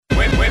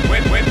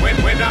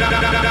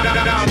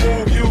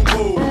Move, you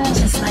move.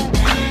 Just like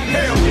that.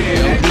 Hell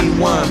yeah.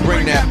 E1,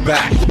 bring that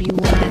back.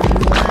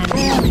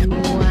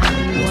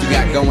 What you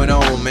got going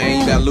on, man?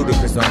 You got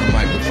Ludacris on the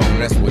microphone.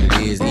 That's what it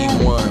is.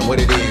 E1, what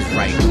it is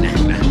right now.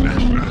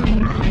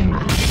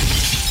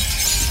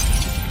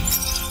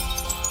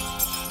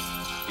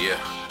 Yeah.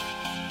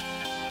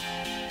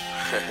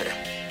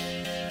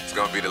 It's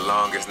gonna be the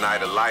longest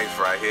night of life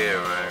right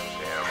here, man.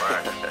 Damn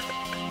right.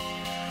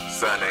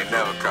 Sun ain't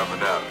never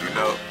coming up, you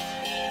know?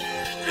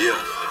 Yeah.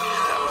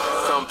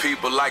 Some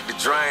people like to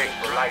drink,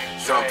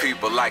 some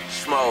people like to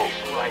smoke,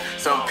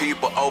 some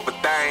people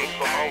overthink,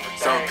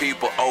 some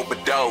people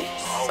overdose.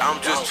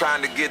 I'm just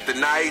trying to get the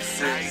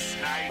nicest,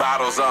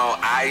 bottles on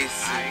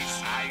ice,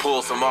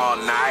 pull some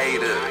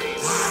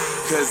all-nighters,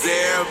 cause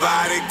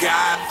everybody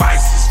got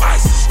vices,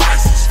 vices,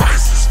 vices,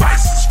 vices,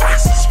 vices,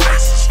 vices,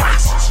 vices,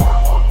 vices.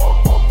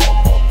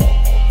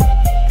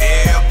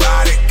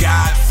 Everybody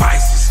got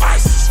vices,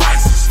 vices,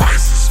 vices,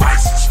 vices,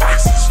 vices,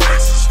 vices,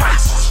 vices,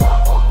 vices.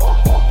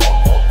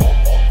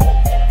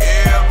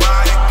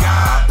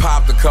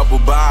 Couple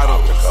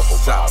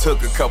bottles, I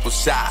took a couple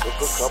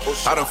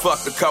shots, I done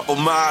fucked a couple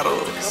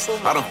models,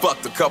 I done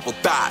fucked a couple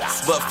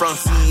thoughts. But from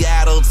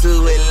Seattle to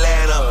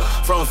Atlanta,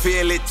 from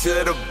Philly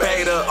to the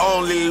Bay, the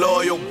only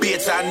loyal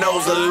bitch I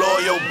know's a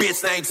loyal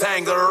bitch named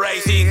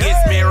Tangeray. She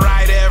gets me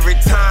right every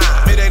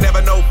time, it ain't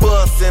never no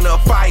fuss in a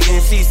fight,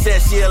 and she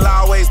said she'll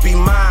always be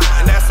mine.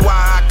 That's why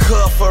I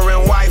cuff her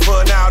and wife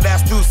her, now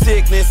that's through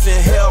sickness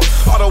and health,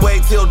 all the way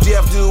till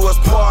death do us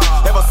part.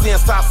 Ever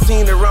since I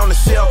seen her on the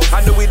shelf,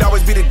 I knew we'd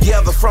always be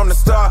together from the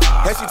start.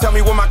 And she tell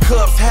me when my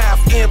cup's half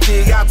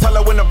empty, I tell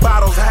her when the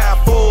bottle's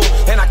half full.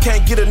 And I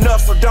can't get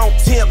enough, so don't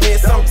tempt me.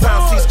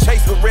 Sometimes she's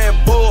chased with Red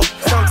Bull,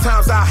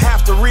 sometimes I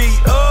have to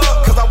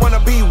re-up, cause I wanna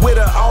be with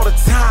her all the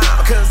time.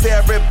 Cause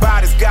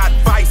everybody's got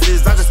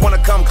vices, I just wanna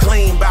come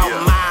clean about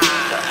mine.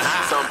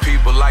 Some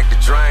people like to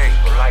drink,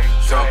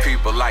 some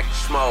people like to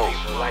smoke,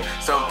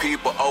 some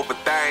people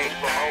overthink,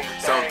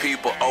 some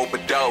people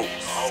overdose.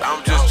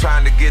 I'm just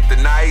trying to get the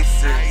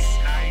nicest,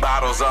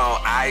 bottles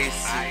on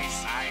ice,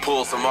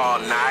 pull some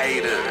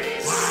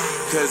all-nighters,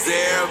 cause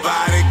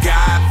everybody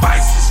got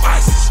vices,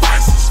 vices,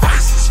 vices,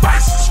 vices,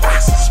 vices,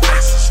 vices,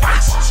 vices,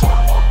 vices.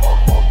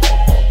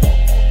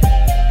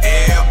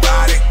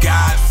 Everybody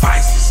got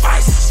vices,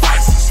 vices,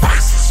 vices,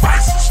 vices,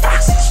 vices,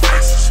 vices,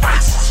 vices,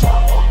 vices.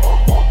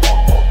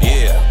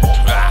 Yeah.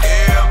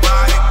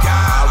 Everybody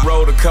got. I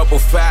rode a couple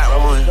fat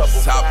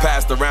ones, I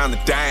passed around the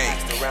dang.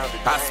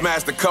 I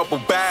smashed a couple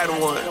bad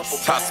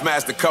ones, I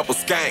smashed a couple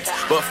skanks.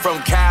 But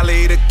from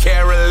Cali to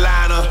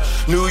Carolina,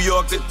 New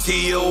York to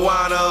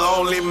Tijuana,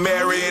 only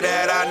Mary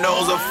that I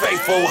know's a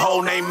faithful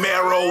hoe named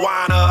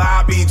Marijuana.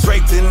 I be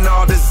draped in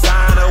all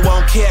designer,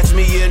 won't catch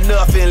me in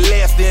nothing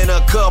less than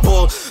a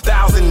couple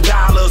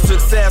 $1,000.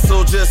 Success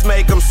will just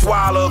make them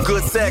swallow,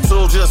 good sex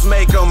will just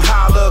make them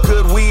holler,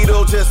 good weed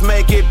will just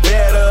make it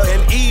better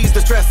and ease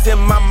the stress in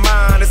my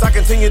mind as I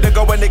continue to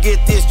go and to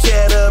get this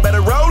cheddar.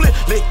 Better roll it,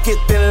 lick it,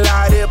 then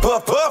light it,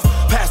 puff, puff,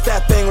 pass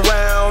that thing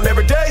round.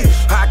 Every day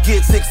I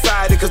get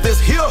excited cause this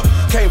here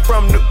came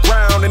from the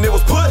ground and it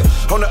was put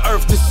on the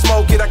earth to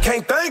smoke it. I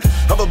can't think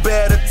of a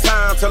better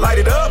time to light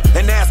it up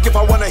and ask if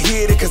I wanna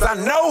hit it, cause I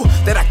know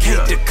that I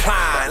can't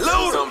decline.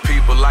 Some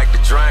people like to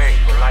drink,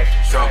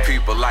 some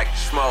people like to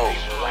smoke,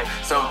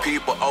 some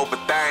people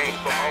overthink,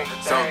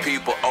 some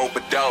people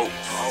overdose.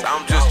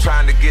 I'm just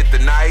trying to get the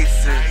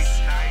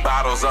nicest,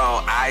 bottles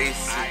on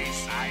ice,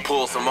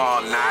 pull some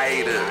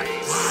all-nighters,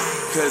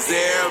 cause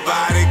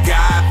everybody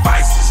got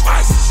vices,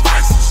 vices,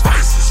 vices,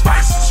 vices,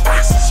 vices,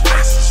 vices,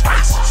 vices,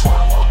 vices.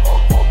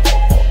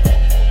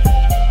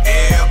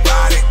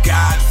 Everybody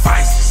got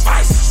vices,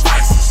 vices,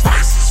 vices,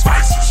 vices,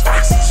 vices,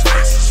 vices,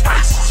 vices,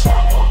 vices.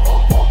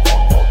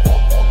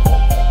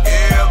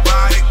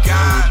 Everybody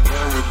got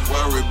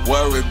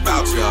worry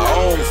about your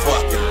own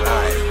fucking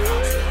life.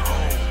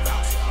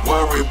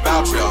 Worry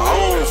about your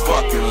own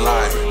fucking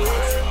life.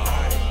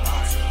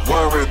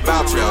 Worry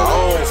about your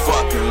own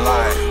fucking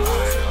life.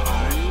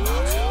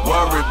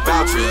 Worry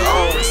about your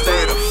own.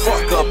 Stay the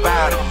fuck up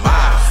out of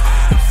mind.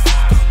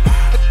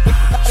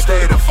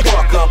 Stay the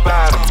fuck up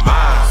out of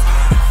mind.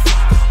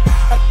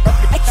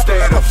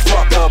 Stay the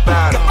fuck up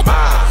out of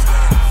mind.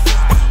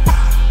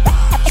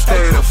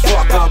 Stay the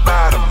fuck up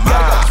out of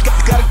mind.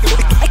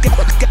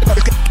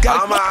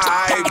 I'm a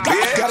high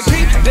bitch. Gotta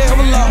keep the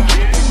devil alone.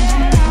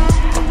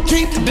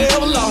 Keep the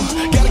devil alone.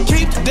 Gotta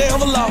keep the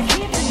devil alone.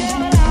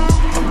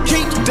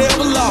 Keep the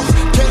devil alone.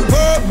 Can't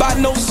worry about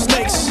no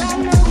snakes,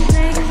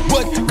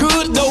 but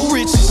good no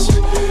riches.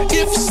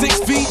 If 6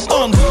 feet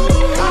under,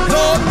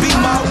 Lord be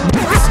my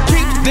witness.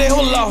 Keep the devil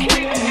alone.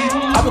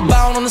 I was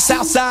born on the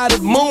south side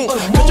of the moon.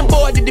 Country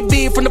boy did the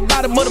bid from the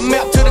bottom of the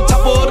map to the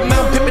top of the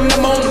mountain, pimpin',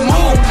 I'm on the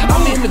moon.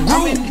 I'm in the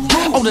groove.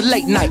 On the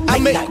late night, I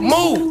make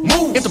move,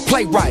 if the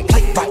play right.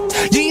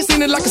 You ain't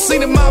seen it like I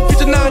seen it, my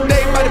picture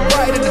nowadays, body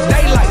bright in the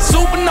daylight.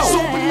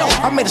 Supernova.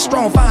 I made a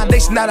strong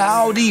foundation out of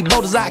all these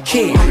boulders I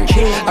carry.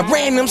 I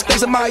ran them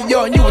stakes in my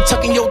yard, and you were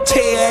tucking your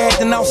tail,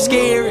 acting all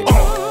scary.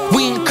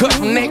 We ain't cut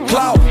from that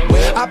cloth.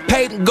 I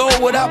paid and go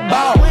what I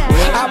bought.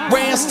 I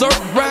ran circles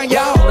around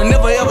y'all and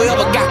never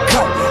ever got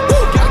caught.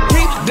 Gotta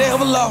keep the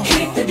devil off.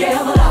 Keep the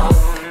devil off.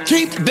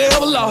 Keep the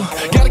devil off.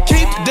 Gotta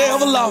keep the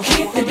devil off.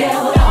 Keep the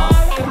devil off.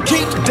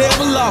 Keep the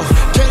devil off.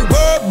 Can't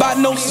worry about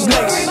no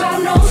snakes.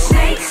 No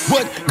snakes.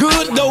 What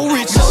good, no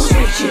riches.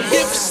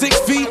 If 6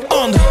 feet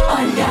under,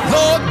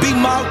 Lord be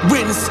my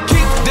witness.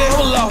 Keep the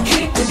devil off.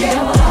 Keep the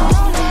devil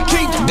off.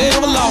 Keep the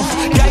devil off.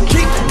 Gotta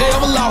keep the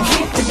devil off.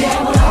 Keep the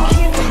devil off.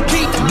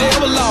 Keep the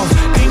devil off.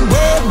 Ain't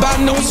worried about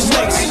no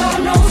snakes.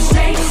 No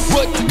snakes.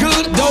 What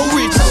good, no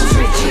riches.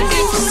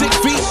 If 6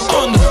 feet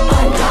under,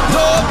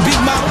 Lord be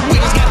my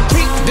witness. Gotta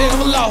keep the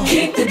devil off.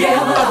 Keep the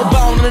devil I was off.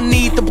 born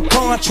underneath the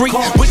pecan tree,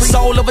 with the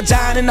soul of a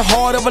giant in the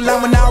heart of a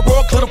lion. When I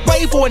roar, clear the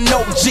way for an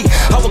OG.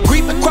 I was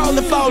creeping,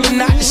 crawling,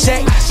 falling out the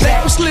shack.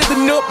 Slap,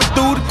 slithering up and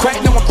through the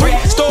crack. Now I'm free.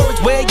 Storage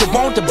where you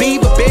want to be,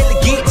 but barely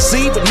get to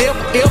see, but never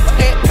ever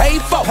had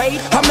paid for.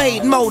 I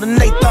made more than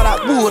they thought I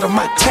would on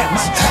my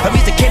talents. I'm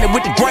used to candy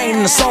with the grain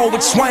and the soul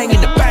with the swing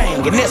and the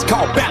bang, and that's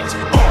called balance.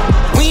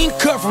 We ain't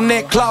cut from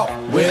that cloth.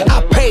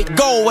 I paid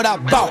gold what I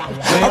bought.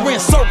 I ran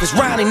circles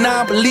round and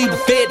non-believer,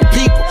 fed the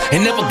people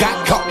and never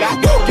got caught.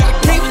 Gotta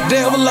keep the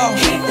devil off.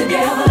 Keep the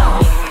devil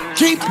off.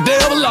 Keep the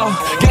devil off.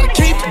 Gotta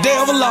keep the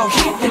devil off.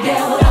 Keep the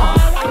devil off.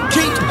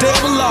 Keep the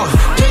devil off.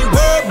 Can't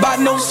worry about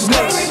no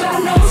snakes.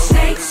 No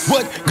snakes.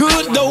 What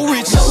good, no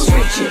riches.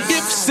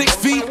 If 6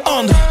 feet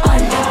under,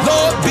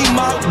 Lord be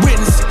my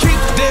witness. Keep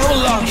the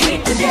devil off.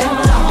 Keep the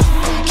devil off.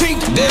 Keep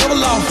the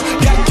devil off.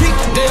 Gotta keep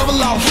the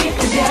devil off. Keep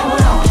the devil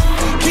off.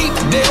 Keep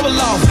the devil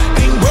off.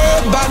 Ain't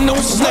worried about no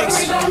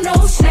snakes.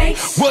 No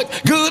snakes. What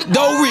good,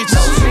 no riches.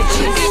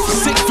 If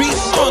 6 feet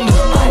under,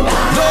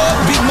 Lord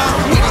be my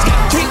witness.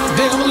 Gotta keep the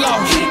devil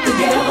off. Keep the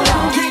devil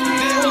off. Keep the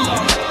devil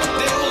off.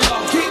 Devil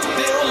off. Keep the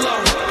devil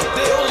off.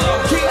 Devil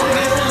off. Keep the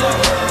devil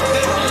off.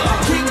 Devil off.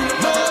 Keep Lord.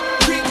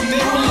 Keep the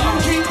devil off.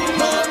 Keep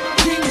Lord.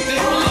 Keep the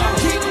devil off.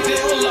 Keep the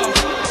devil off.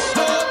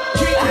 Lord.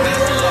 Keep the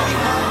devil off.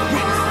 Keep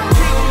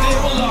the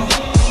devil off.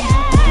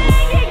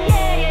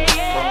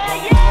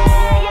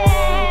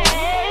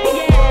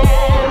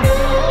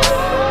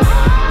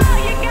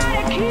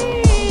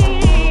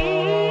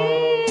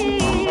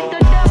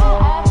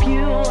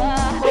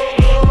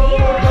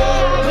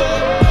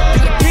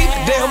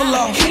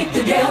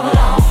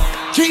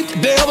 Keep the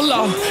devil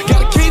off.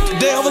 Gotta keep the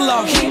devil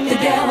off. Keep the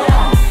devil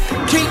off.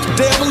 Keep the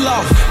devil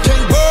off.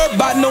 Can't worry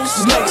about no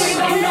snakes.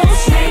 No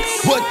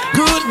snakes. What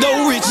good,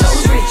 no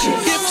riches.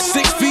 If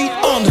 6 feet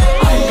under,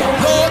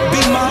 Lord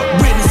be my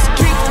witness.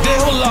 Keep the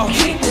devil off.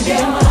 Keep the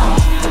devil off.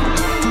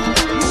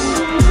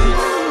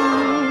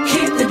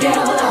 Keep the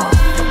devil off.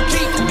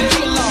 Keep the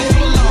devil off.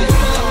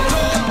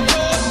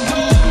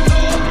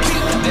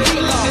 Keep the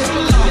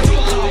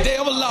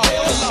devil off. Devil off.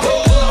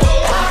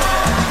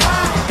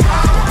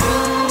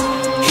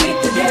 Keep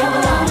the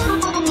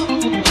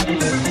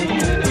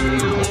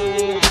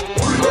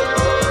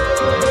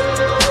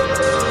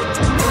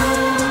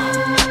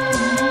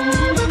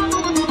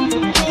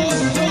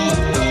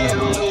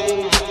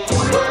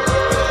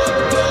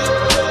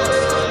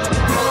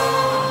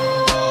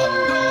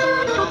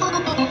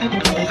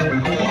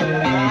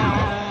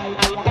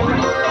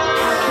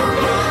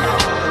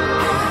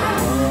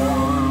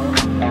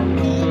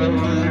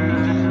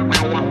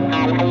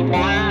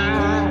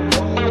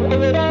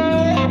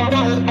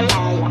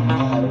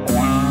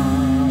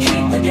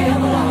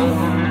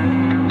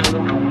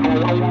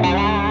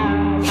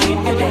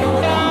off.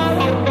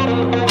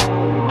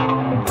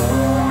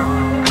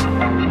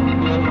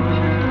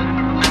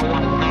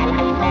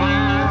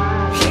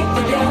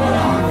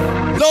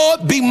 Lord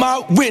be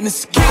my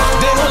witness. Keep the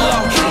devil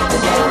off.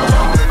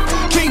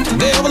 Keep the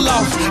devil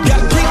off.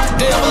 Gotta keep the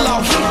devil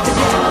off.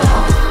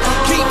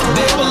 Keep the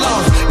devil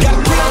off.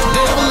 Gotta keep the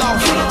devil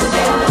off.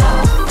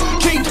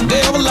 Keep the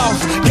devil off.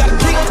 Gotta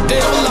keep the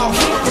devil off.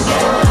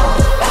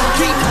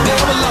 Keep the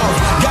devil off.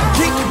 Gotta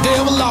keep the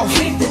devil off.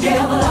 Keep the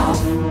devil off.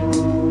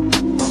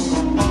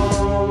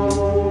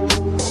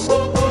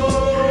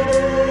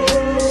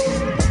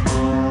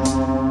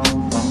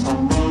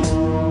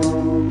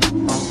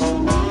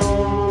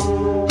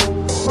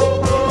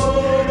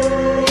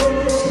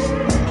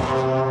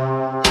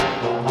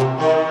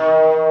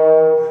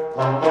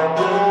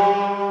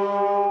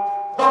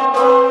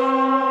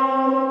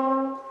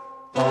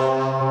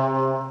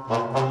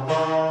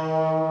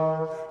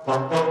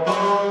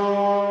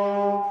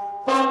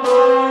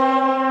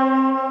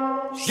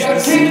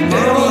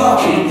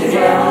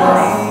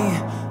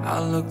 I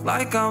look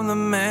like I'm the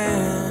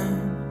man,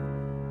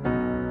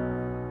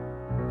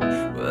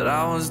 but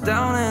I was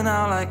down and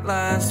out like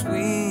last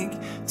week.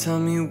 Tell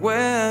me,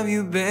 where have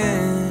you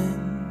been?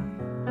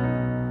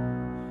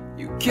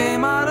 You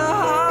came out of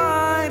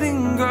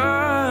hiding,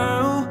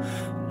 girl.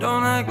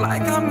 Don't act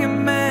like I'm your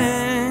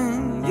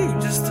man. You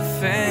just a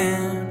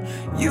fan.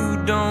 You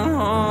don't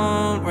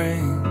hold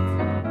rank.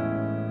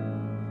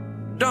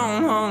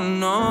 Don't hold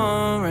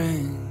no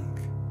rank.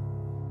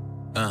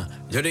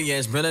 Dirty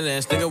ass, brilliant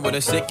ass, nigga with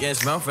a sick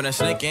ass mouth and a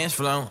snake ass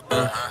flow.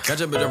 Got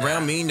your bitch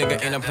around me,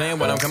 nigga, ain't a plan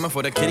when I'm coming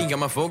for the kitty, got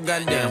my full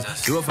goddamn.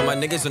 Do it for my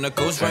niggas in the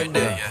coast right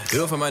there.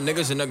 Do it for my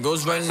niggas in the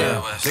ghost right now.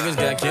 Niggas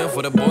got killed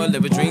for the boy,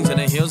 living dreams in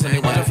the hills, and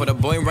they watching for the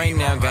boy right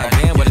now.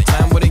 Goddamn, what a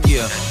time, what a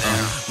year.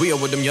 We are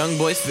what them young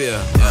boys feel.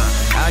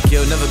 I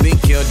kill, never be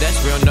killed,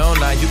 that's real, no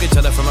lie. You can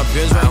tell that from my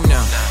peers right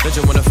now. Don't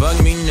you wanna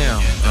fuck me now?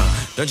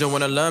 Don't you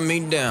wanna love me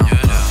down?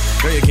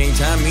 Girl, you can't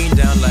tie me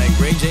down like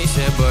Ray J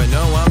said, but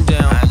no, I'm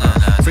down.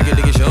 Freaking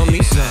nigga, show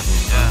me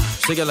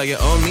something. Shake it like you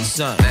owe me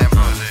something.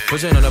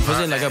 Push it on the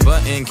pussy like a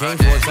button. Came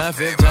 4 times,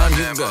 5th time,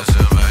 you go.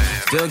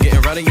 Still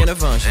getting rowdy in the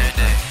function.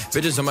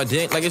 Bitches on my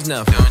dick like it's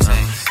nothing.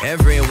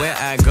 Everywhere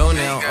I go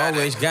now,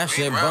 always got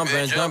shit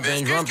bumping,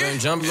 jumping.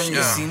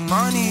 You see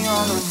money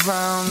all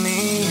around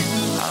me.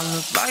 I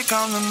look like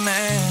I'm the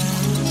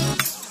man.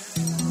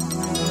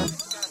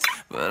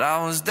 But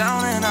I was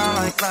down and out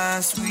like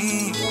last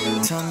week.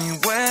 Tell me,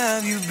 where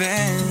have you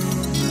been?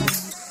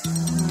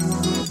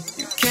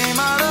 You came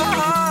out of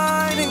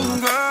hiding,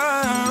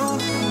 girl.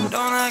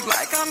 Don't act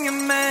like I'm your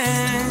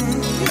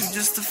man. You're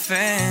just a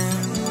fan.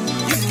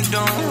 You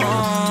don't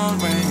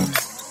want rain.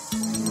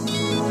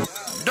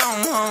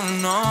 Don't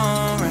want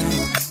no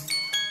rain.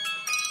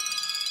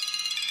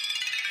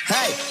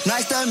 Hey,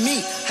 nice to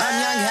meet. I'm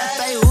Young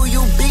Hefe, who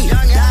you be?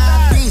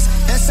 Down East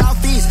and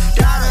Southeast.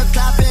 Gotta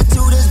clap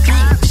into this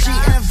beat. She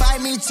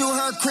invite me to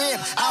her crib.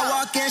 I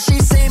walk in, she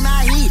see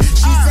my heat.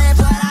 She said,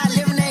 but I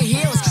live in the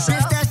hills.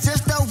 Bitch, that's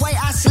just the way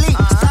I sleep.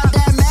 Stop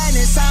that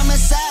madness, I'm a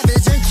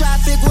savage. In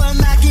traffic with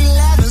Mac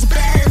 11s.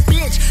 Bad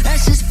bitch, and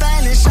she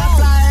Spanish. I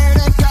fly her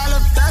to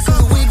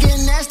Calabasas. We get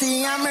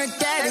nasty, I'm her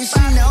daddy.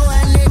 She know a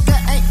nigga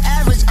ain't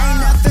average. Ain't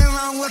nothing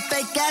wrong with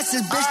fake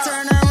asses. Bitch,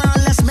 turn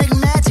around, let's make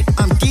magic.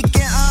 I'm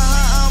geeking,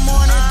 I'm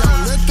on it.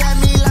 Don't look at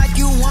me like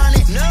you want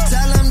it.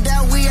 Tell them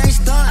that we ain't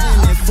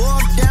stunting it.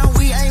 4th down,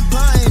 we ain't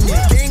punting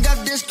it. King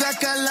of District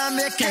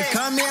Columbia, can't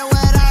come here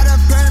without a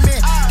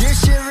permit. This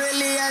shit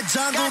really a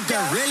jungle,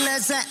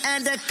 gorillas and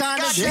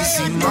anacondas. You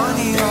see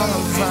money all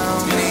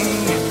around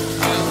me.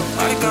 I look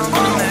like I'm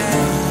the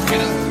man.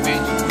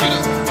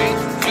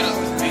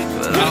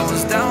 But I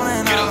was down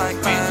and out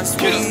like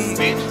last week.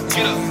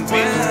 Tell me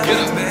where have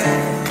you been?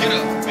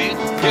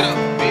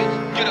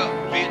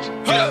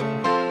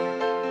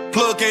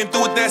 Plug came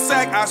through with that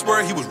sack, I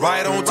swear he was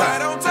right on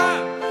time.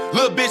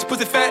 Little bitch,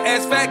 pussy fat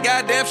ass fat,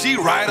 goddamn, she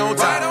right on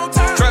time.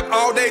 Trap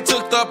all day,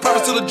 took the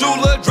promise to the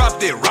jeweler,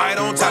 dropped it right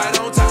on time.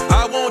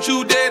 I want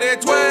you dead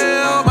at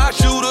 12, my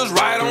shooter's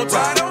right on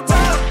time.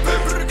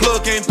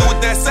 Plug came through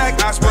with that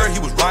sack, I swear he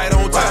was right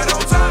on time.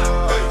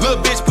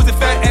 Little bitch, pussy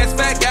fat ass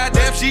fat,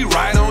 goddamn, she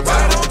right on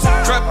time.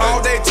 Trap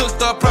all day, took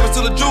the promise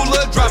to the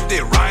jeweler, dropped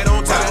it right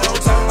on time.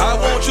 I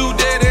want you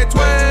dead at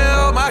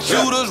 12, my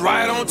shooter's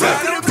right on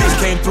time.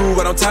 Came through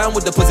right on time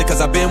with the pussy,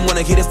 cause I been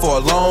wanna hit it for a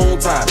long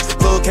time.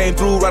 Plug came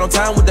through right on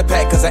time with the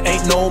pack, cause I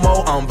ain't no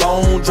more, I'm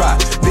bone dry.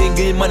 Been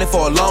getting money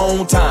for a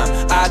long time.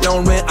 I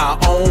don't rent, I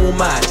own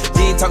mine.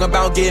 You ain't talking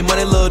about getting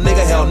money, little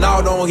nigga, hell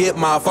no, don't hit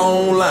my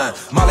phone line.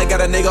 Molly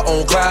got a nigga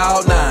on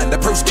cloud 9. The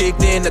perks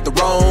kicked in at the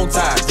wrong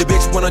time. The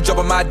bitch wanna jump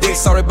on my dick,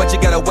 sorry, but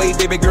you gotta wait,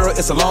 baby girl,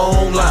 it's a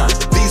long line.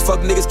 These fuck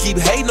niggas keep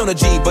hating on the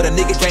G, but a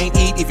nigga can't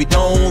eat if you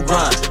don't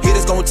grind.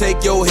 Hitters gon'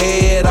 take your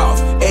head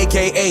off,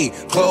 AKA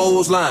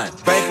clothesline.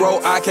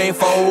 Bankroll, I can't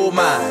fold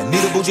mine.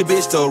 Need a bougie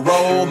bitch to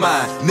roll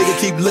mine. Nigga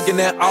keep looking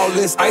at all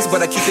this ice,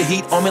 but I keep the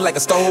heat on me like a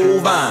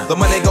stove vine. The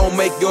money gon'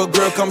 make your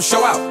girl come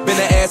show out. Bend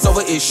her ass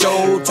over, it's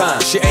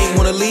showtime. She ain't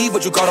wanna leave,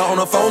 but you called her on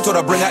the phone, told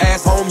her bring her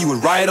ass home, you was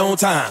right on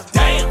time.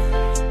 Damn.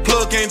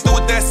 Plug came through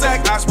with that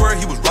sack, I swear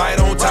he was right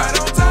on time.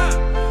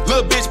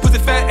 Little bitch, pussy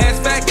fat ass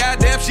fat,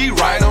 goddamn, she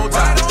right on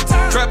time.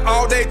 Trap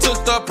all day,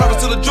 took the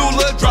promise to the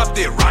jeweler, dropped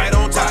it right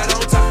on time.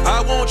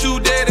 I want you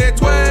dead at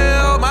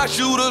 12, my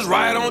shooter's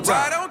right on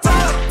time.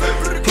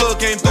 Plug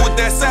came through with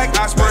that sack,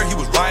 I swear he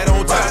was right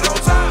on time.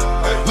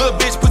 Little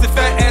bitch, pussy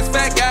fat ass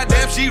fat,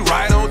 goddamn, she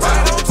right on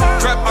time.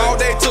 Trap all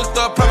day, took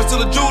the promise to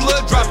the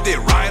jeweler, dropped it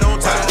right on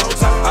time.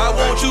 I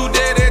want you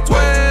dead at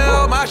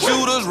 12, my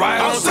shooter's right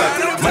on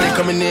time. Money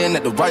coming in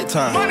at the right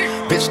time.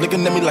 Bitch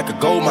looking at me like a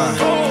gold mine.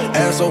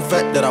 Ass so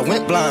fat that I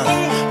went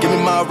blind. Give me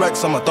my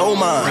racks, I'ma throw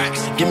mine.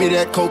 Give me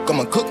that coke,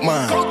 I'ma cook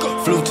mine.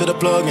 Flew to the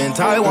plug in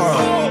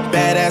Taiwan.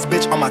 Badass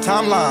bitch on my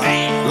timeline.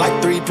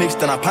 Like 3 pics,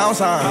 then I pound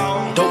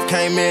sign. Dope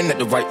came in at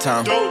the right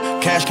time.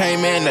 Cash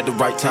came in at the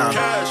right time.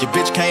 Your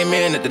bitch came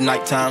in at the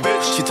night time.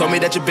 She told me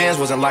that your bands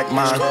wasn't like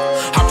mine.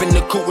 Hop in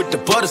the coupe with the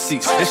butter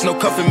seats. There's no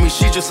cuffing me,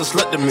 she just a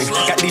slut to me.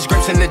 Got these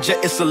grapes in the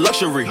jet, it's a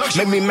luxury.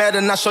 Make me mad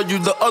and I show you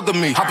the other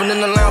me. Hopping in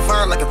the lounge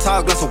fine like a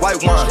tall glass of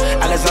white wine.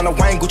 Alexander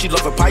Wayne, Gucci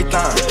love a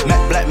python.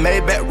 Matte Black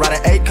Maybach,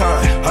 riding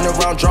Akon.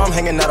 100 round drum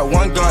hanging out of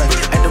one gun.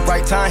 At the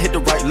right time, hit the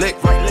right lick.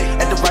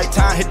 At the right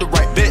time, hit the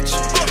right bitch.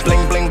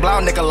 Bling bling blow,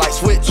 nigga light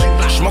switch.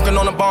 Smoking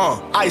on the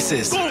bomb,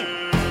 ISIS.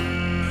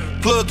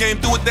 Plug came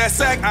through with that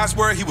sack, I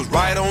swear he was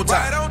right on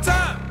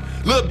time.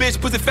 Little bitch,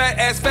 pussy fat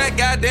ass fat,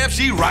 goddamn,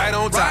 she right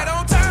on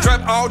time.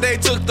 Trap all day,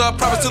 took the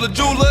promise to the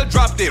jeweler,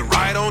 dropped it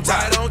right on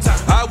time.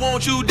 I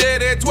want you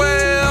dead at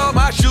 12,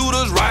 my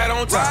shooter's right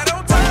on time.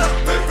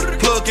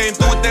 Plug came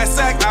through with that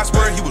sack,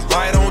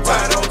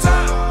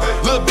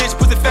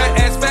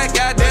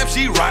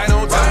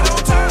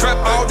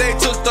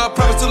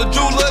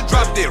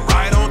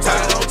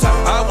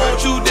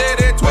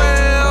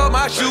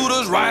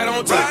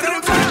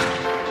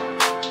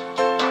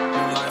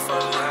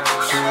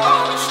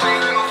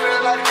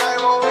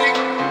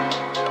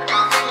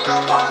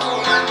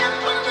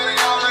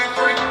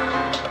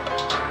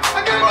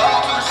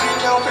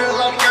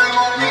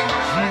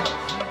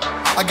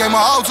 I gave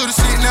my all to the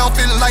shit, now I'm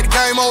feeling like the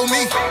game on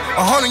me.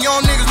 100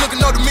 young niggas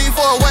looking up to me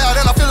for a while,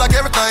 then I feel like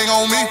everything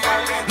on me.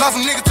 Lost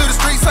some niggas to the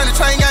streets, saying the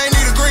chain gang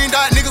need a green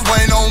dot, niggas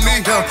waiting on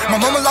me. Yeah.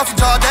 My mama lost a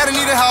job, daddy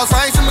need a house,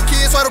 I ain't seen my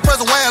kids, so the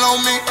present weighing on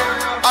me.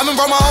 I've been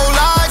broke my whole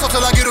life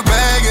until I get a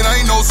bag and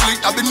I ain't no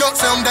sleep. I've been up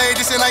 7 days,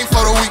 this shit ain't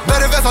for the week.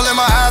 Better vessel in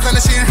my eyes and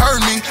the shit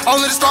hurt me.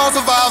 Only the strong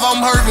survive,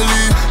 I'm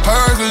Hercules,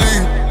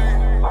 Hercules,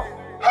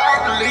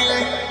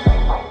 Hercules,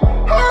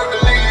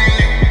 Hercules.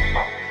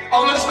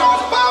 Only the strong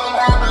survive, I'm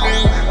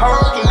Hercules,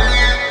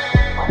 Hercules,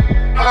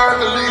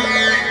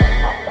 Hercules,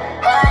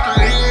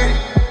 Hercules.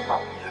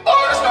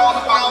 Only the strong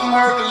survive, I'm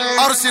Hercules.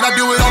 All the shit I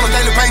do it on a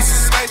daily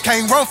basis.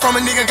 Can't run from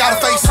a nigga,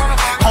 gotta face it.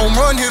 Home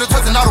run, hit a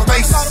touching auto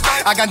bases.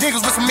 I got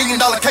niggas with some $1 million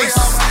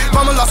cases.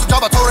 Mama lost a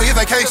job, I told her hit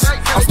vacation.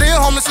 I'm still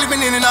homeless, sleeping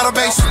in and out of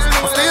basements.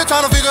 I'm still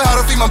trying to figure how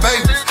to feed my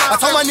babies.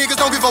 I told my niggas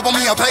don't give up on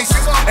me, I'm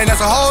patient. And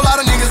that's a whole lot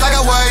of niggas I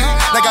got way.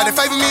 They got to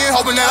favor me and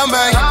hoping that I'm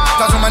made.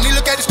 Drop to my knee,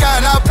 look at the sky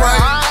and I pray.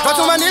 Drop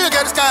to my knee, look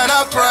at the sky and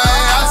I pray.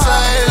 I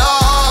say,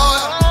 Lord,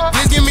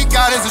 please give me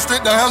guidance and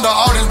strength to handle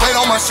all this weight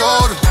on my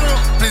shoulders.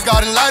 Please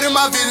God enlighten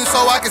my vision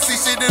so I can see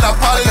shit that I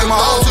probably let my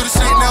all to the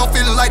shit. Now I'm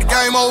feeling like the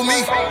game on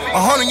me.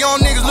 100 young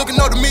niggas looking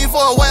up to me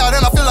for a while, then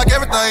I feel like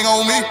everything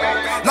on me.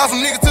 Lost some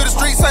niggas to the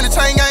streets, saying the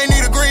chain gang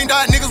need a green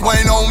dot, niggas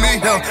waiting on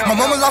me. Yeah. My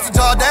mama lost a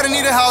job, daddy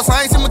need a house,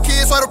 I ain't seen my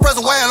kids, so the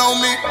present weighing on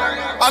me.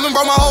 I've been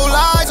broke my whole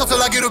life until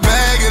I get a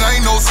bag and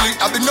I ain't no sleep.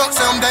 I've been up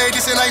 7 days,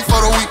 this shit ain't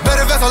for the week.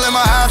 Better vessel in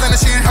my eyes and the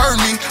shit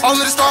hurt me.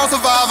 Only the strong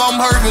survive,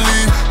 I'm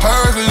Hercules,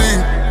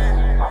 Hercules,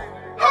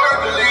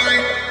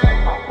 Hercules,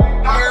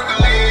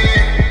 Hercules.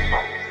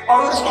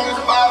 Only the strong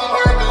survive, I'm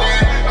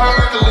Hercules,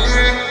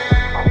 Hercules,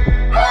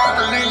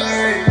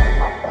 Hercules,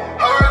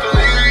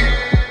 Hercules.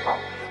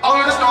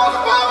 Only the strong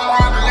survive, I'm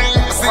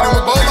Hercules. I see them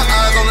with both my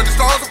eyes, only the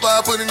strong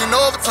survive. Putting in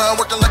overtime,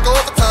 working like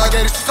overtime.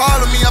 Gave this shit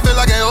all of me, I feel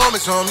like they owe me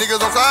some.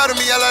 Niggas on side of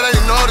me, I like they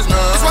didn't notice none.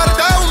 That's why they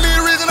die with me,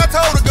 the reason I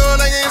told the gun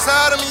ain't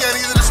inside of me, ain't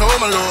easy to show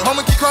my love.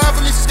 Mama keep crying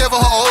for me, she scared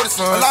for her oldest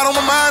son. A lot on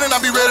my mind and I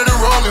be ready to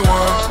roll me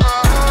one.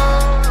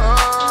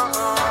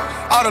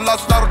 All the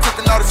losses, all the took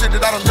and all the shit that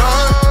I done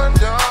done.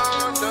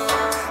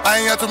 I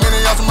ain't had too many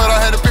options, but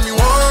I had to pick me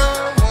one.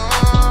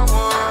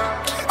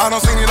 I done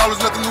seen it, always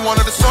nothing new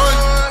under the sun.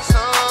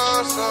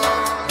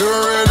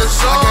 During the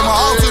sun, I gave my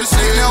all to the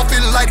shit, now I'm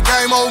feeling like the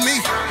game on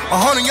me.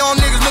 100 young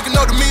niggas looking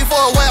up to me for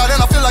a while,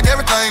 then I feel like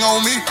everything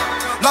on me.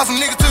 Lost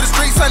some niggas to the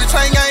streets, saying the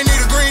chain gang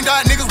need a green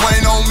dot, niggas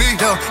waiting on me.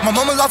 Yeah. My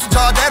mama lost a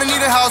job, daddy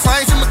need a house,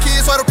 I ain't seen my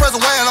kids, so the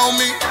present weighing on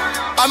me.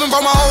 I've been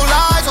broke my whole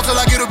life until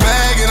I get a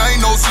bag and I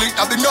ain't no sleep.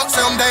 I've been up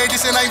 7 days,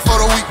 this shit ain't for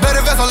the week.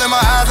 Better vessel in my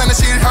eyes and the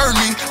shit hurt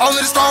me.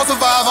 Only the strong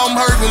survive, I'm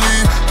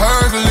Hercules,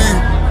 Hercules,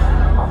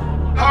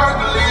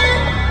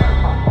 Hercules,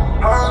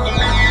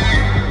 Hercules.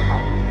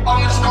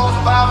 Only the strong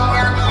survive, I'm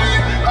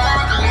Hercules,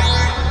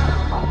 Hercules,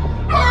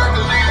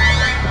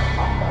 Hercules,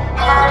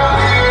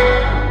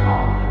 Hercules.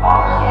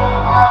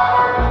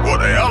 What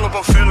a hell of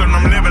a feeling,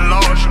 I'm living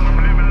large.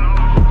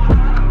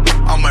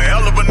 I'm a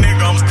hell of a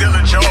nigga, I'm still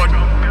in charge.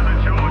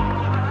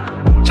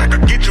 I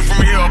can get you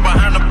from here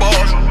behind the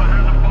bars.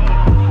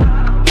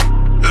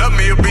 Love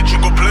me a bitch, you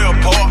gon' play a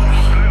part.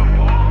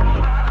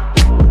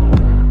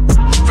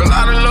 Fell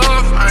out of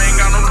love, I ain't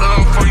got no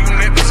love for you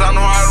niggas, I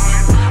know how to win.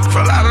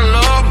 Fell out of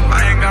love,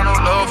 I ain't got no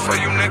love for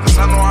you niggas,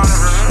 I know how to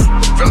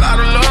win. Fell out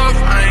of love,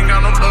 I ain't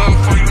got no love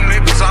for you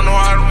niggas, I know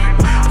how to win.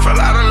 Fell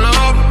out of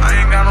love, I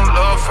ain't got no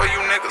love for you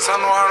niggas, I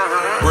know how to win.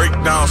 Break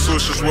down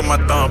swishers with my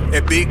thumb,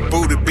 and big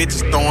booty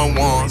bitches throwing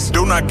ones.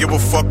 Do not give a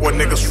fuck where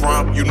niggas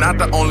from, you not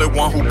the only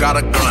one who got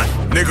a gun.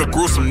 Nigga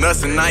grew some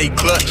nuts and now he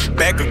clutch.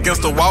 Back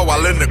against the wall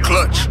while in the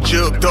clutch.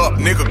 Jugged up,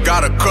 nigga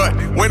got a cut.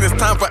 When it's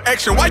time for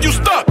action, why you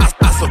stuck?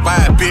 I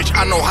survive, bitch,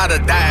 I know how to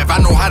dive. I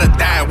know how to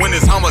die when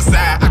it's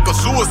homicide. I could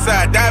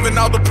suicide, diving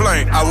out the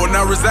plane. I will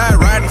not reside,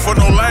 riding for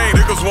no lane.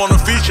 Niggas want a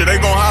feature, they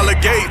gon' holler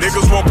gate.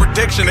 Niggas want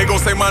protection, they gon'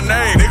 say my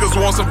name. Niggas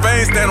want some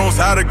fame, stand on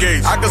side of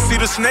gates. I can see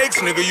the snakes,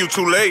 nigga, you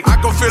too late.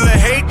 I can feel the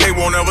hate, they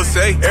won't ever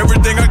say.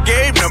 Everything I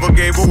gave, never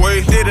gave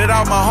away. Did it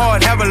out my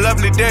heart, have a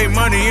lovely day.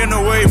 Money in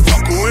the way,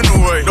 fuck who in the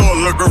way. No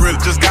look gorilla,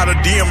 just got a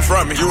DM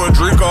from me. You a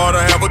drink or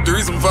to have a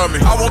threesome for me.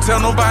 I won't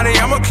tell nobody,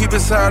 I'ma keep it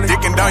silent.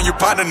 Dicking down your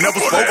partner, never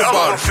spoke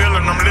about it.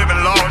 Feeling I'm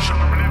living large.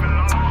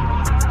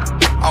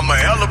 I'm a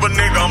hell of a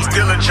nigga, I'm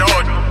still in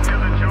charge.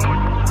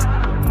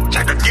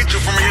 I can get you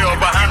from here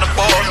behind the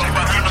bars.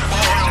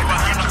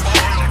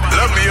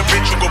 Love me a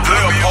bitch, you gon' play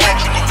a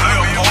part.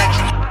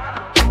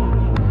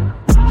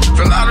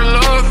 Fell out of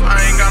love,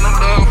 I ain't got no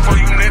love for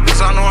you niggas,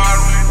 I know how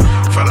to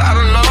win. Fell out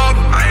of love,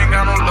 I ain't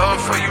got no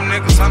love for you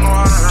niggas, I know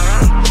how to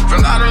win.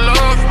 Fell out of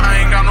love, I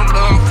ain't got no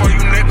love for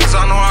you niggas,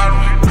 I know how to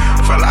win.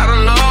 Fell out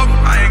of love,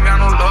 I ain't got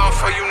no love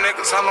for you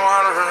niggas, I know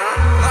how to win.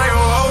 Now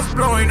your hoes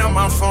blowing up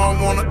my phone,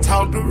 wanna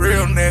talk to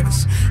real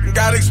niggas.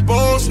 Got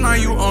exposed, now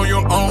you on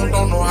your own,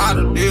 don't know how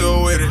to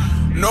deal with it.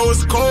 Know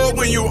it's cold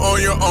when you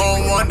on your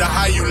own, wonder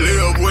how you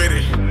live with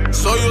it.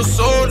 So your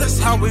soul, that's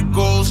how it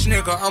goes,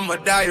 nigga, I'ma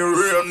die a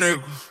real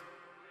nigga.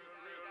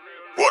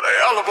 What a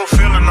hell of a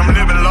feeling, I'm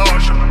living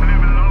large.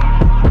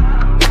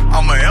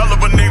 I'm a hell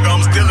of a nigga,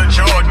 I'm still in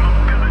charge.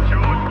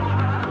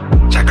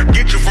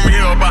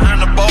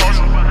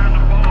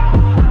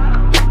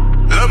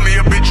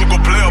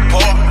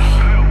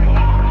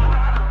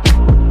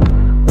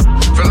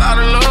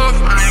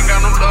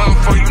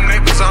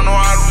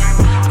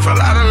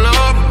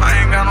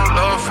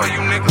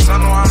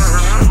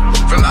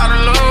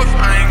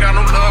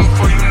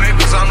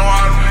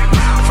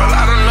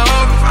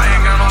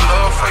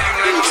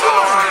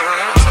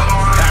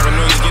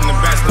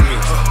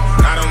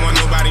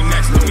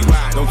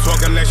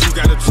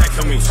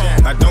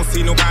 I don't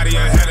see nobody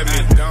ahead of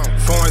me.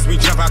 Foreigns, we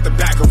jump out the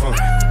back of them.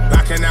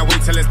 I cannot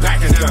wait till it's back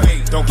is done.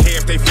 Don't care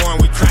if they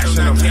foreign, we crashing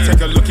them. Take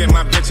a look at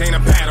my bitch, ain't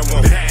a bad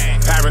one.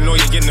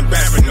 Paranoia getting the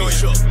best of me.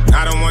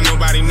 I don't want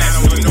nobody next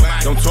to me.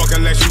 Don't talk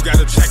unless you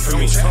got a check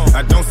for me.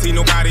 I don't see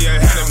nobody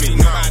ahead of me.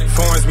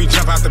 Foreigns, we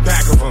jump out the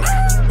back of them.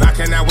 I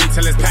cannot wait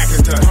till it's back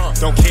is done.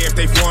 Don't care if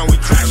they foreign, we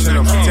crashing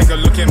them. Take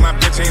a look at my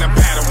bitch, ain't a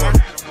bad one.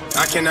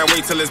 I cannot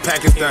wait till this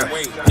package done.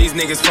 These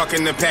niggas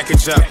fucking the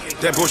package up.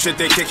 That bullshit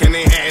they kicking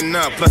ain't adding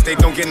up. Plus they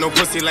don't get no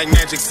pussy like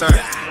Magic, son.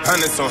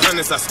 Hundreds on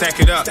hundreds, I stack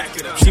it up.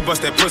 She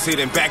bust that pussy,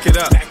 then back it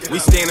up. We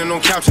standing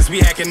on couches, we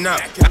acting up.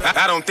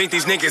 I don't think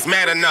these niggas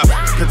mad enough.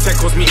 Protect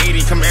cost me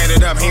 80, come add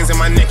it up. Hands in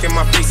my neck and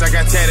my face, I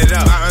got tatted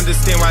up. I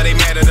understand why they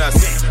mad at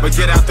us, but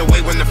get out the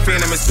way when the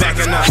phantom is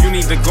backing up. You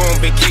need to go on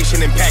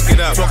vacation and pack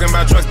it up. Talking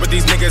about drugs, but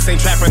these niggas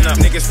ain't trapping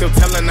up. Niggas still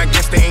telling, I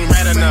guess they ain't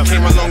rad enough.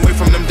 Came a long way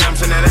from them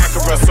dimes in that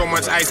Acura. So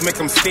much ice make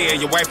them stare.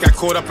 Your wife got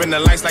caught up in the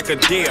lights like a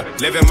deer.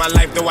 Living my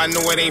life though I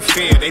know it ain't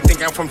fair. They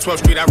think I'm from 12th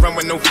Street, I run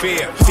with no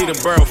fear. See the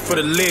borough for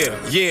the leer.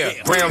 Yeah,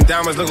 brown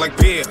diamonds look like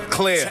beer.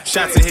 Clear,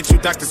 shots that hit you,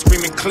 doctor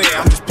screaming clear.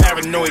 I'm just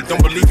paranoid,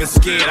 don't believe in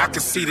scared. I can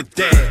see the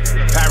dead.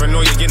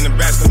 Paranoia getting the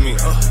best of me.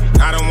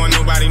 I don't want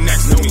nobody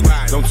next to me.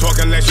 Don't talk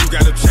unless you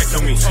got a check for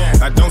me.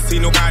 I don't see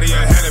nobody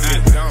ahead of me.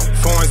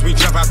 Foreigns, we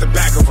jump out the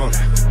back of them.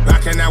 I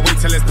cannot wait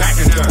till it's back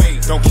is done.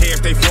 Don't care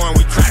if they foreign,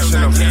 we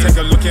crashing them. Take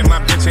a look at my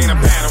bitch, ain't a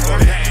bad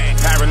one.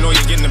 Paranoia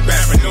getting the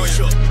best of me.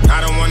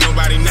 I don't want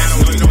nobody next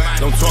to me.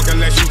 Don't talk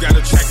unless you got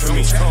a check for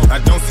me. I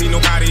don't see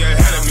nobody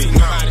ahead of me.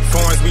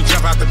 Foreigns, we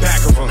jump out the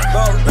back of them.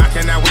 I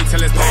cannot wait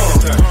till it's back is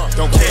done.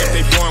 Don't care if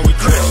they foreign, we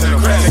crashing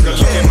them. Take a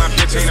look at my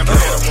bitch, ain't a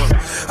bad one.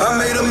 I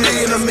made $1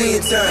 million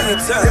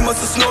times. They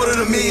must have snorted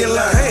 $1 million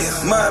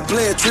lines. Mind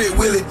playing trick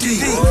Willie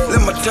D.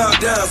 Let my top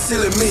down,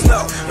 silly me.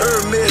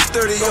 Hermes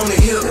 30 on the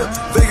hip.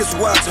 Vegas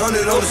watch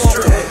 100 on the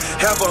strip.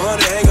 Half a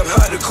 100 hang up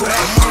high to cool.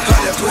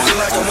 Hot that pussy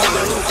like I'm on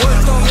the loop.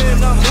 Work on me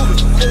and I'm moving.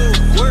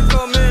 Ooh, work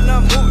on me and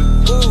I'm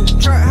moving. Ooh,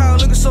 trap how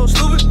looking so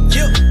stupid.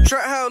 Yep,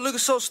 trap how looking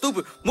so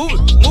stupid. Move it,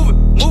 move it,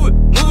 move it,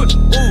 move it.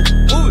 Ooh,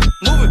 move it,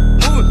 move it,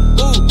 move it.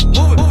 Ooh,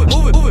 move it,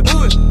 move it, move it,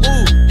 move it. Ooh,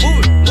 move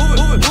it, move it,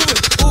 move it, move it.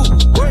 Ooh,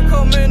 work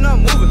on me and I'm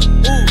moving.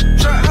 Ooh,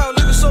 trap how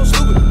looking so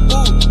stupid.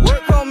 Ooh,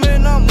 work on me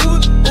and I'm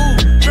moving. Ooh,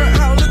 trap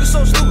how looking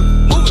so stupid.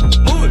 Move it,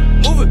 move it,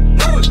 move it,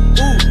 move it.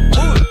 Ooh,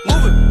 move it,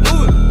 move it,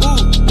 move it. Ooh,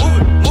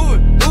 move it, move it,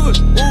 move it.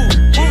 Ooh, move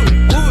it,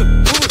 move it,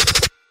 move it.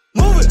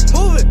 Move it,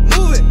 move it,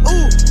 move it.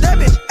 Ooh, that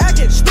bitch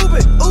acting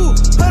stupid. Ooh,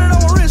 put it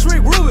on my wrist,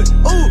 Rick Rubin.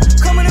 Ooh,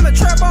 coming in the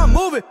trap, I'm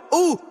moving.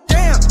 Ooh,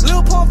 damn,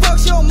 Lil Pump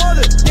fucks your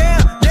mother.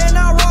 Damn, then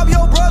I rob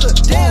your brother.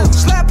 Damn,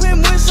 slap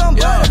him with some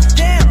butter.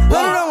 Damn,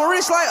 put it on my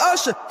wrist like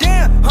Usher.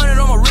 Damn, 100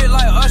 on my wrist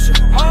like Usher.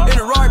 In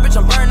the Rari, bitch,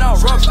 I'm burning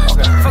out rubber.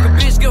 Fuck a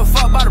bitch, give a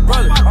fuck about a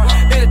brother.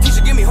 And the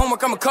teacher give me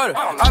homework, I'm a cutter.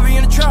 I be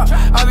in the trap,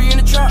 I be in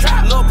the trap.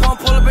 Lil Pump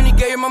pull up and he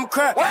gave your mama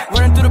crap.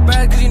 Running through the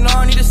bag cause you know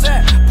I need a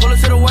sack. Pull up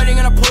to the wedding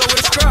and I pull up with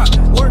a strap.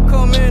 Work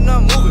on me and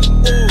I'm moving.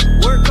 Ooh,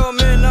 work on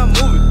me and I'm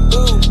moving.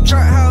 Ooh,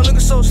 trap how looking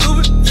so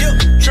stupid.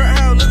 Yep, trap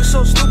how looking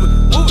so stupid.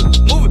 Move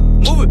it, move it,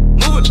 move it,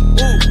 move it.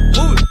 Ooh,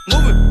 move it,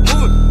 move it,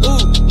 move it. Ooh,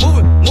 move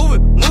it, move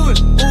it, move it.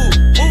 Ooh,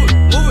 move it,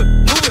 move it,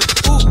 move it.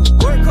 Ooh,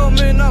 work on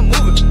me and I'm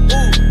moving.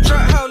 Ooh,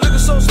 trap how looking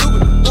so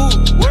stupid.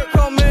 Ooh, work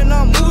on me and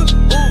I'm moving.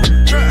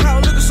 Ooh, trap how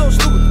looking so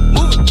stupid.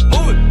 Move it,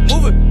 move it, move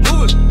it,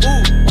 move it.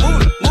 Ooh,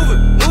 move it, move it,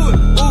 move it.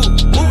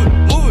 Ooh,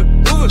 move it, move it,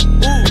 move it. Ooh,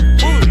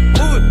 move it,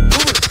 move it,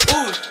 move it.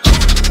 Ooh.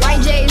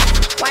 White J's,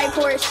 white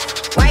Porsche,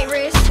 white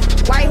wrist,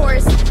 white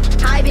horse.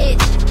 Hi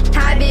bitch,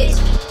 hi bitch,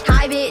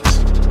 hi bitch,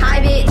 hi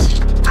bitch.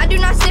 I do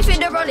not sniff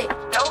it or roll it.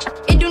 Nope.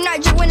 It do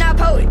not drip when I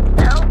pull it.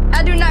 Nope.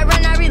 I do not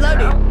run, I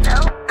reload it.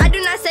 Nope. I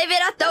do not save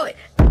it, I throw it.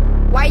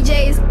 White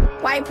J's,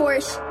 white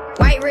Porsche,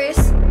 white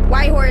wrist,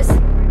 white horse.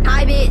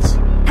 Hi bitch,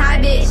 hi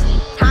bitch,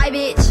 hi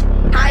bitch,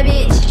 hi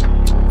bitch.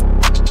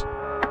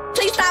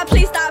 Please stop,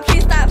 please stop,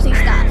 please stop, please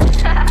stop.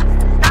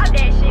 Stop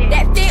that shit.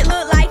 That fit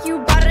look like you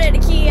bought it at the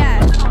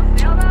kiosk.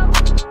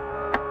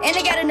 And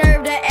they got a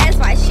nerve to ask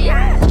my shit.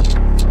 Wow.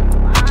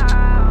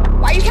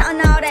 Why you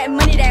counting all that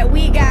money that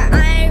we got?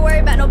 I ain't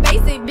worried about no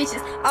basic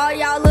bitches. All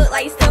y'all look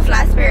like still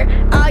fly spirit.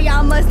 All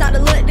y'all must not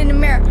have looked in the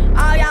mirror.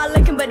 All y'all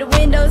looking but the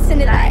windows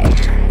tinted like.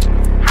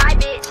 Hi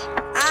bitch.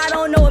 I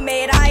don't know what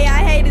made all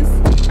y'all haters.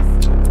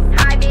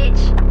 Hi bitch.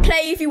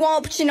 Play if you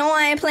want, but you know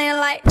I ain't playing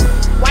like.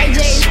 White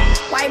J's,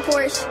 white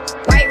Porsche,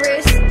 white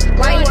wrist,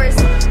 white horse.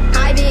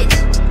 Hi bitch,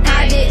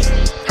 hi bitch,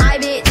 hi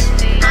bitch,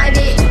 hi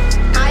bitch,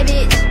 hi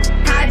bitch,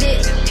 hi bitch, hi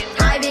bitch,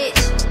 hi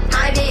bitch,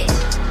 hi bitch,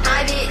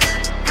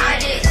 hi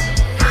bitch,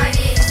 hi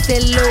bitch.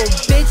 That little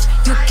bitch,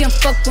 you can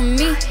fuck with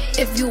me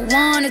if you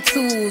wanted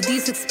to.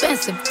 These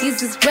expensive,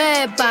 these is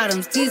red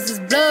bottoms, these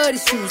is bloody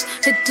shoes.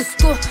 Hit the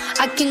school,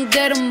 I can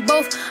get them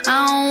both,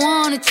 I don't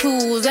wanna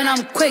choose. And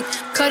I'm quick,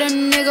 cut a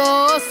nigga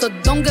off, so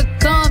don't get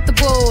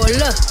comfortable.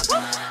 Look,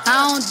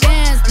 I don't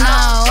dance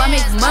now, I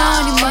make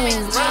money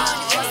moves.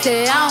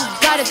 Say I don't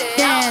gotta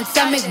dance, dance,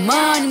 I make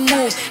money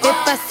move.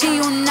 If I see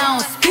you now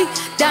speak,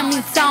 that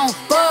means I don't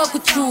fuck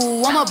with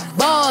you. I'm a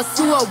boss,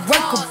 you a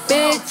worker,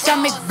 bitch. I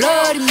make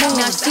bloody moves.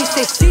 Now she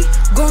say she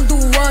gon' do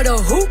what or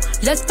who?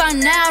 Let's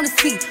find out and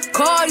see.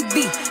 Cardi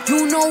B,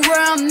 you know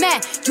where I'm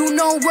at, you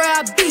know where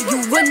I be. You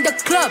in the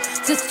club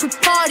just to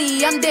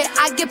party. I'm there,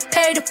 I get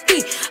paid a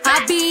fee.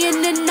 I be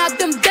in and out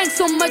them banks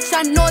so much,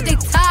 I know they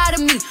tired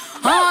of me.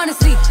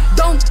 Honestly,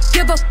 don't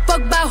give a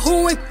fuck about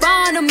who in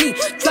front of me.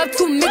 Dropped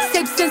 2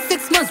 mixtapes in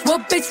 6 months.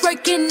 What bitch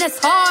working as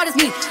hard as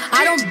me?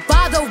 I don't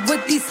bother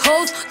with these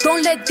hoes.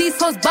 Don't let these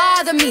hoes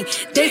bother me.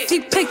 They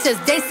see pictures,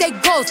 they say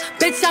goals.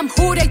 Bitch, I'm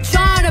who they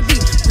tryna be.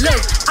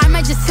 Look, I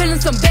might just chill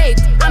in some babe.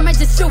 I might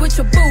just chill with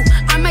your boo.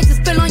 I might just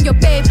spill on your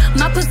babe.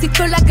 My pussy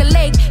feel like a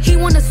lake. He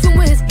wanna swim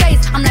with his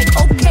face. I'm like,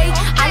 okay.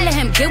 I let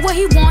him get what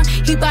he want.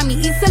 He buy me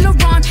East Saint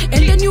Laurent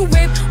and the new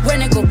whip.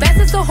 When it go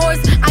fast as a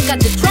horse, I got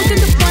the trunk in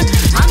the front.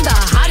 I'm the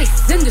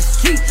hottest in the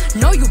street.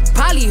 Know you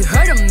probably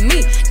heard of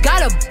me.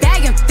 Got a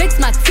bag and fix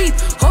my teeth.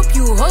 Hope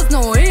you hoes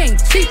know it ain't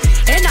cheap.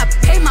 And I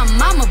pay my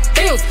mama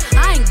bills.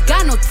 I ain't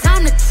got no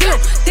time to chill.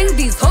 Think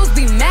these hoes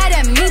be mad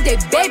at me. They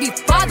baby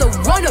father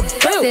wanna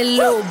bill. Say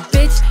little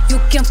bitch, you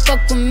can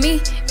fuck with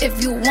me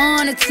if you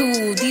wanted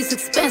to. These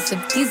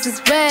expensive, these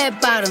is red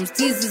bottoms,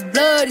 these is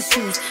bloody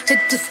shoes. Hit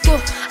the school,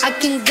 I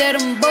can get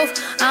them both.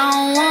 I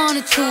don't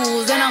wanna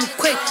choose. And I'm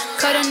quick,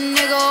 cut a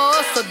nigga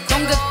off, so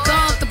don't get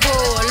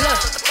comfortable.